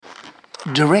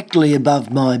Directly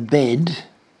above my bed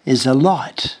is a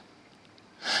light,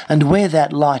 and where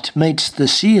that light meets the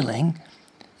ceiling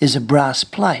is a brass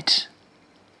plate.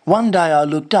 One day I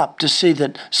looked up to see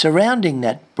that surrounding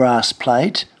that brass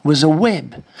plate was a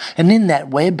web, and in that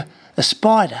web a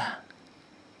spider.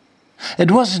 It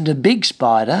wasn't a big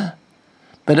spider,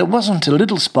 but it wasn't a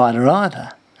little spider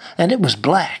either, and it was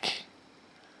black.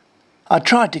 I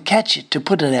tried to catch it to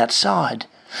put it outside,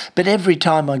 but every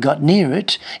time I got near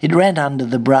it, it ran under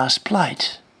the brass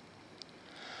plate.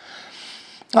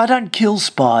 I don't kill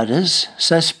spiders,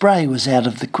 so spray was out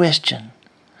of the question.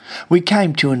 We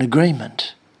came to an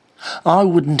agreement. I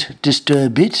wouldn't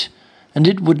disturb it, and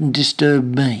it wouldn't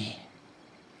disturb me.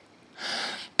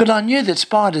 But I knew that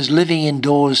spiders living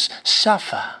indoors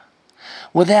suffer.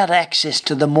 Without access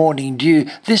to the morning dew,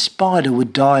 this spider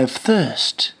would die of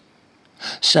thirst.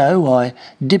 So I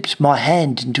dipped my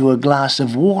hand into a glass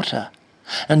of water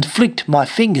and flicked my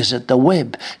fingers at the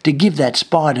web to give that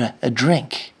spider a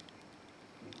drink.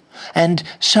 And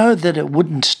so that it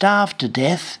wouldn't starve to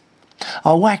death,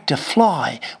 I whacked a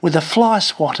fly with a fly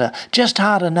swatter just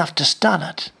hard enough to stun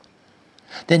it,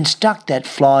 then stuck that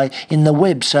fly in the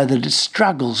web so that its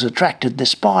struggles attracted the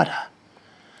spider.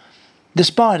 The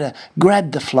spider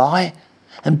grabbed the fly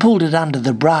and pulled it under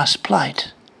the brass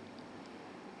plate.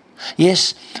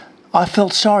 Yes, I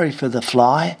felt sorry for the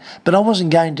fly, but I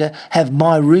wasn't going to have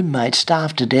my roommate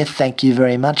starve to death, thank you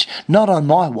very much, not on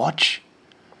my watch.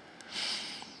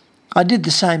 I did the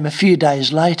same a few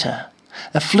days later.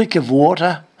 A flick of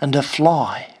water and a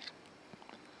fly.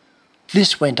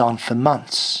 This went on for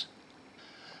months.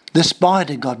 The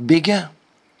spider got bigger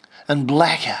and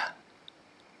blacker.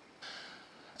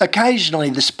 Occasionally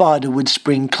the spider would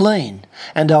spring clean,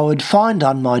 and I would find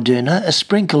on my doona a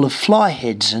sprinkle of fly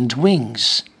heads and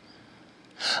wings.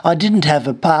 I didn't have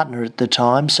a partner at the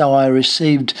time, so I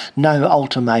received no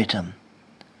ultimatum.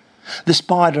 The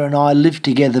spider and I lived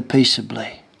together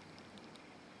peaceably.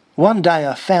 One day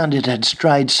I found it had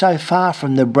strayed so far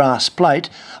from the brass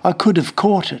plate I could have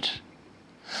caught it.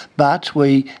 But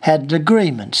we had an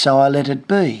agreement, so I let it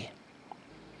be.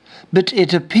 But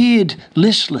it appeared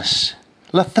listless,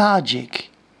 lethargic.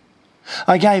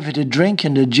 I gave it a drink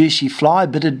and a juicy fly,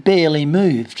 but it barely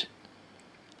moved.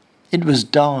 It was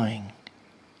dying.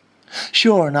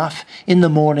 Sure enough, in the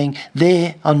morning,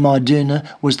 there on my doona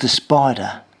was the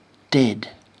spider, dead.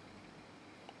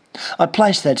 I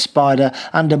placed that spider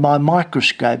under my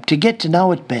microscope to get to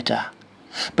know it better,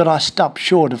 but I stopped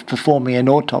short of performing an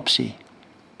autopsy.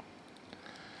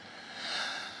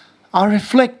 I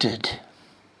reflected.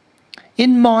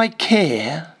 In my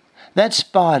care, that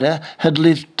spider had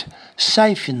lived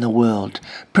safe in the world,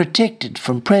 protected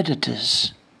from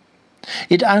predators.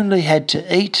 It only had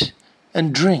to eat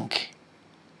and drink.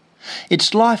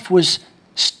 Its life was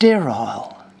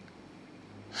sterile.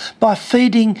 By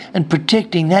feeding and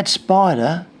protecting that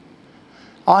spider,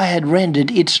 I had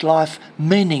rendered its life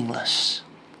meaningless.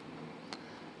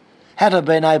 Had I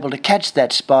been able to catch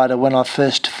that spider when I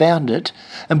first found it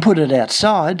and put it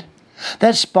outside,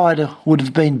 that spider would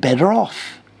have been better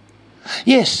off.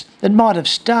 Yes, it might have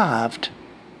starved.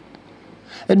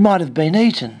 It might have been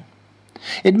eaten.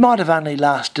 It might have only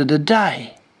lasted a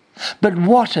day. But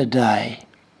what a day!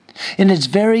 In its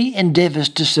very endeavours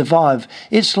to survive,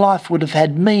 its life would have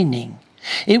had meaning.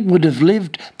 It would have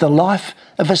lived the life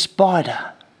of a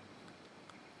spider.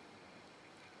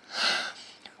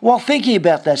 While thinking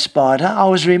about that spider, I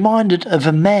was reminded of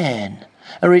a man,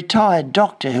 a retired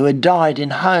doctor who had died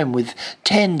in home with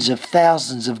tens of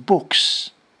thousands of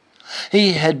books.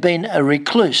 He had been a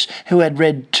recluse who had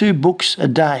read 2 books a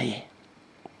day.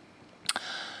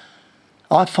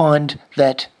 I find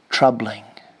that troubling.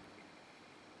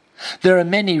 There are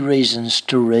many reasons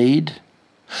to read,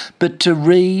 but to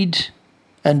read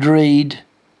and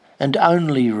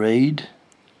only read.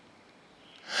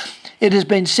 It has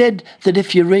been said that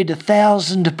if you read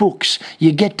 1,000 books,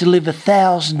 you get to live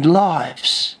 1,000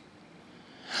 lives.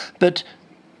 But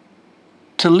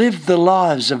to live the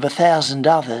lives of 1,000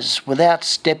 others without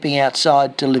stepping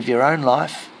outside to live your own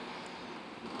life,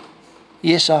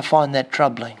 yes, I find that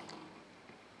troubling.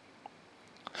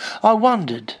 I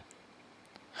wondered,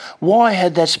 why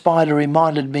had that spider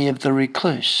reminded me of the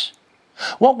recluse?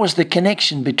 What was the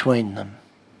connection between them?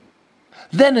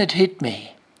 Then it hit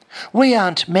me. We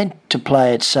aren't meant to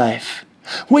play it safe.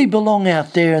 We belong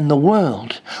out there in the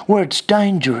world where it's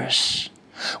dangerous.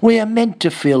 We are meant to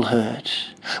feel hurt.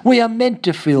 We are meant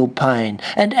to feel pain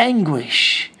and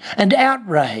anguish and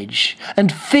outrage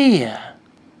and fear,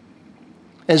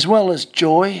 as well as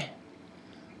joy,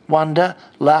 wonder,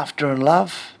 laughter and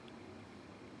love.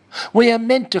 We are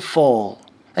meant to fall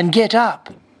and get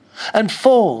up and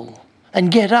fall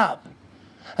and get up,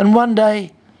 and one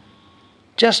day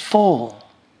just fall.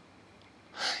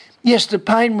 Yes, the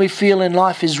pain we feel in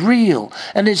life is real,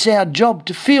 and it's our job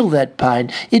to feel that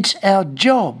pain. It's our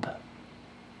job.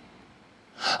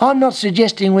 I'm not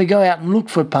suggesting we go out and look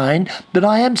for pain, but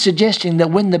I am suggesting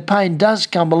that when the pain does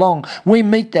come along, we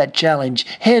meet that challenge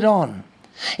head on,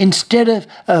 instead of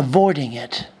avoiding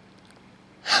it.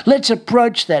 Let's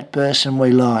approach that person we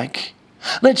like.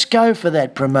 Let's go for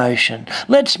that promotion.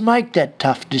 Let's make that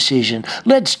tough decision.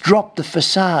 Let's drop the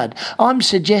facade. I'm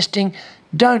suggesting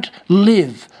don't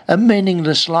live a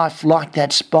meaningless life like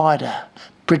that spider,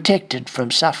 protected from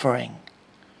suffering.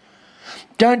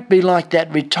 Don't be like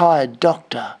that retired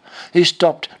doctor who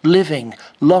stopped living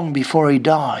long before he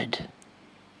died.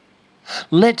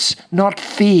 Let's not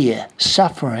fear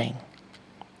suffering.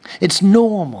 It's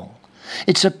normal.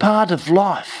 It's a part of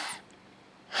life.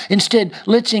 Instead,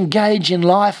 let's engage in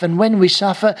life, and when we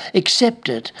suffer, accept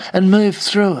it and move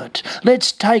through it.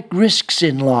 Let's take risks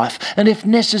in life and, if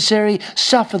necessary,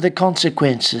 suffer the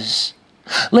consequences.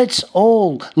 Let's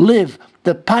all live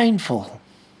the painful,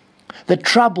 the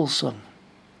troublesome,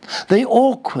 the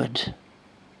awkward,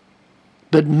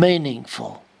 but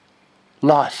meaningful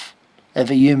life of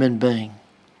a human being.